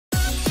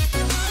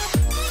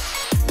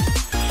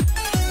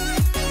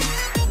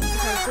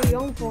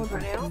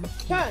forward right now.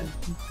 Turn.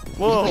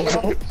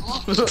 Whoa!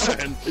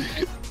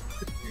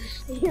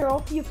 You're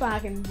off your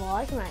fucking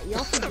bike, mate. You're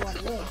off your bloody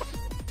leg.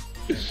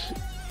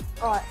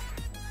 Alright.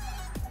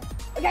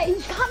 Okay,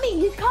 he's coming!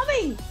 He's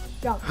coming!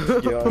 Jump.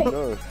 Yeah, I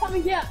know.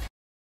 Coming down.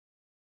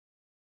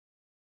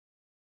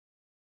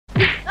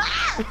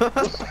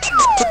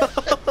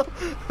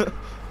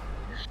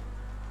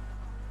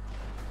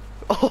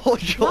 Oh,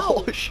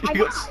 Josh! No, You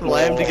got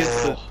slammed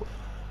against the.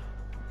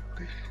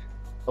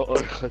 Oh,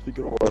 I think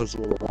it was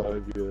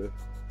alive, yeah.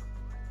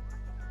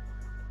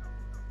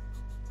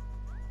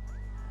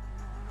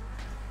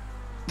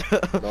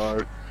 No.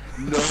 No.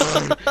 No.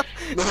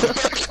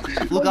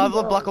 Look, I have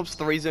a Black Ops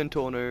 3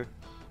 Zentorno.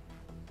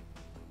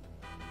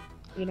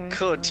 You know.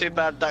 Cool, too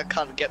bad that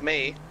can't get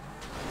me.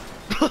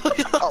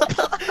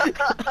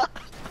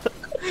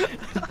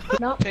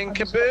 No.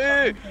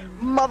 Pinkaboo!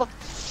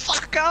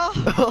 Motherfucker!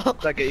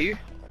 Did I get you?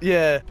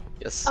 Yeah.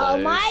 Yes, so. Oh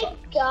my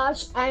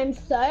gosh, I'm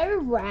so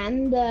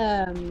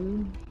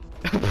random.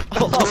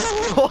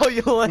 Oh,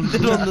 you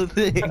landed on the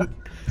thing.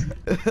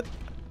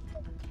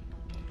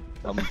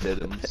 I'm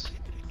deadums.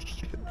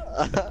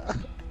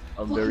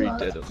 I'm very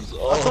deadums.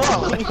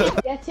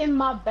 Oh. Get in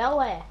my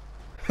belly.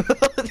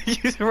 You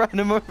just ran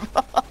him over.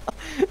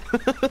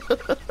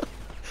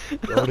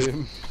 Got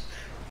him.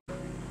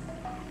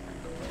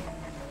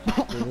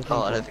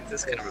 Oh, I don't think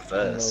this can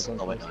reverse.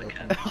 Oh wait, I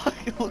can.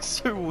 It looks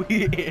so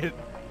weird.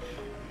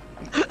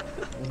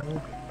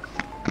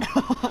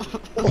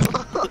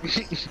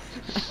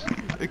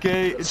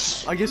 Okay,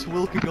 it's. I guess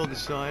Will can go on the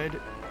side.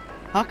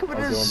 How come it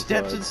I'll has go on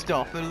steps side. and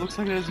stuff, and it looks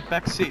like it has a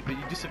back seat, but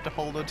you just have to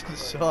hold on to the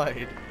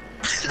side?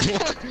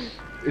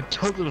 It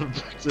doesn't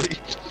affect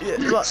Yeah,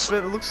 but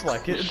it looks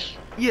like it.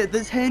 Yeah,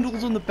 there's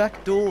handles on the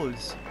back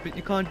doors, but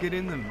you can't get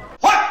in them.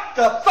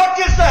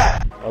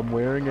 I'm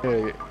wearing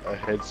a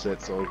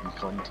headset so I can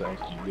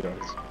contact you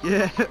guys.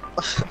 Yeah.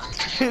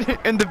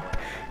 And the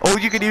all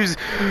you can use.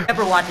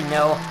 Ever want to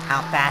know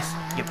how fast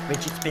your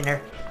fidget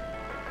spinner?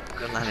 I'm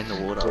gonna land in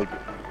the water. Like,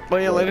 Oh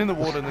yeah, land in the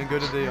water and then go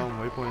to the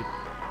waypoint.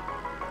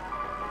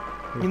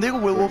 You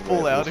think Will will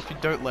fall out if you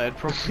don't land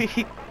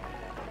properly.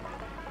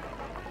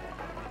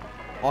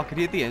 Oh, I could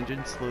hear the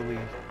engine slowly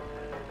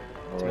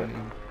alright.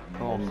 turning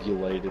off.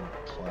 Ungulated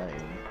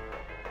plane.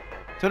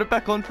 Turn it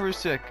back on for a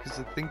sec, because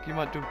I think you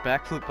might do a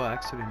backflip by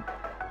accident.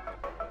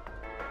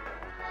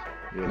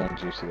 Yeah, on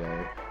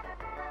GTA.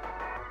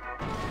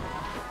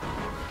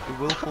 It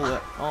will fall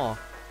out. Oh.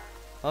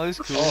 Oh, that's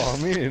cool. Oh,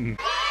 I'm in.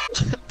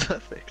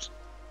 Perfect.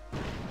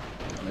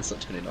 And it's not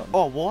turning on.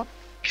 Oh, what?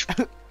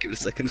 Give it a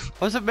second.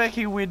 Why is it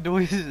making weird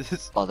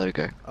noises? Oh, there we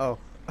go. Oh.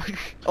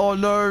 Oh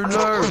no,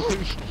 no!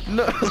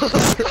 No!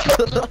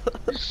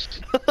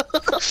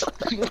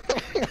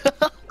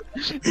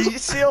 Did you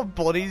see our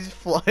bodies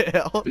fly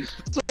out?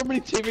 So many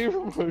TV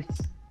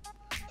remotes.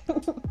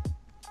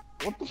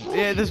 What the fuck?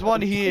 Yeah, there's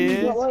one You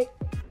here. got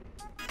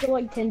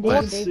like 10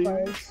 What? DVD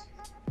players.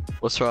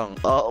 What's wrong?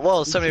 Oh,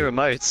 well, so many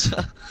remotes.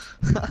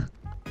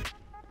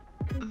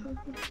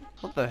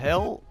 What the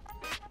hell?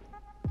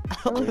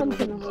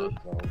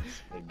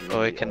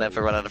 Oh, we can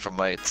never run out of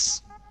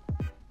remotes.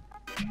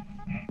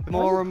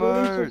 More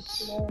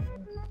remotes.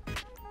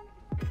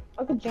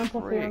 I could jump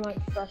off here and Frick.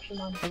 like crush them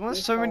on. Like,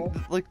 there's so many,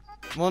 like,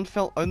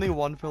 only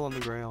one fell on the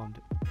ground.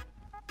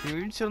 Can you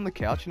even sit on the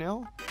couch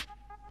now?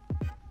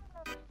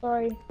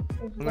 Sorry.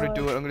 I'm gonna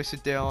do it, I'm gonna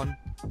sit down.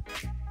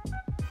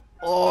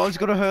 Oh, it's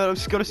gonna hurt, I'm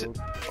just gonna sit.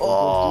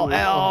 Oh,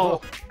 ow!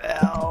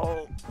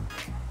 Ow!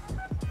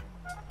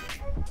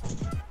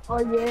 Oh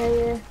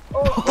yeah.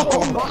 Oh,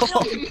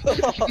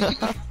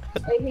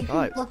 Hey, he Nice.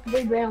 could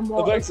possibly round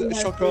what? The back's a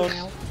shotgun.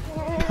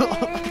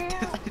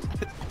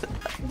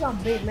 You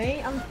can't beat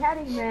me. I'm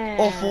catting man.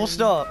 Oh,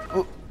 4-star.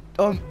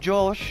 Oh,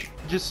 Josh,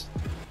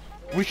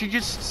 we should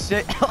just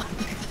sit.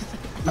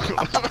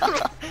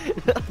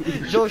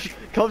 Josh,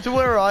 come to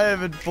where I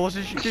am and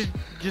forces should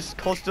just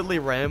constantly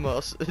ram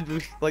us and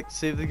we, like,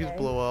 see if they can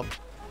blow up.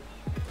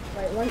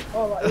 Wait, like,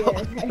 oh, like, yeah,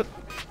 okay.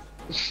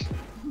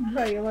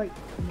 Bro, you're like,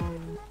 come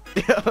on.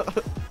 Yeah.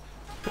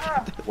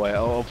 Wait,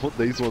 I'll put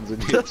these ones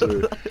in here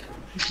too.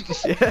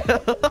 Yeah.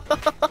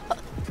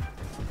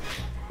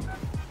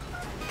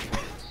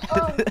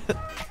 Oh.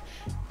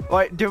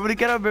 Wait, do you want to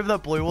get over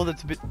that blue one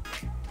that's a bit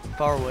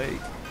far away?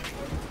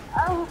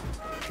 Oh.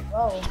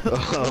 Whoa.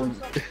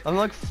 I'm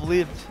like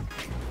flipped.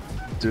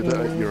 Do that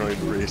at your own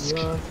risk.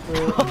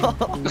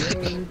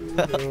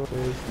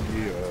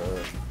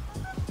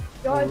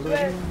 Guys,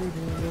 where?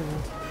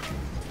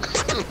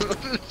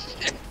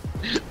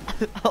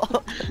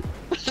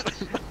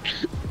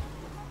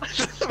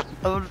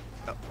 I'm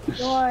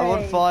Guys,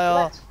 on fire.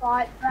 Let's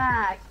fight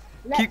back.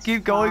 Let's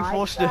Keep going, fight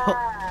force now.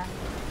 back.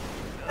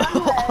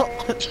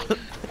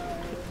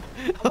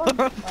 I'm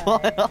on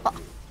fire.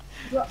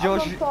 Look, I'm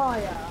Josh. on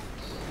fire.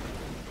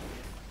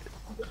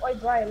 Wait,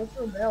 Bray, let's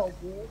rebel,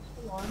 bitch.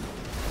 Come on.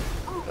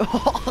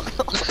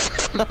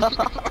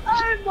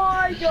 Oh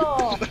my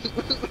god!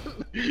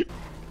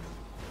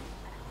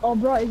 Oh,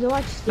 bro, is it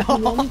like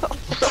sticky ones?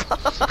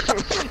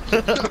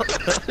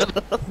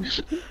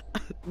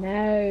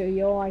 No,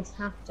 you always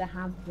have to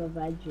have the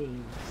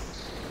veggies.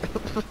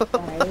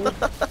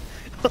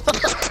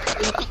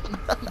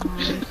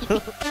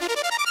 Okay?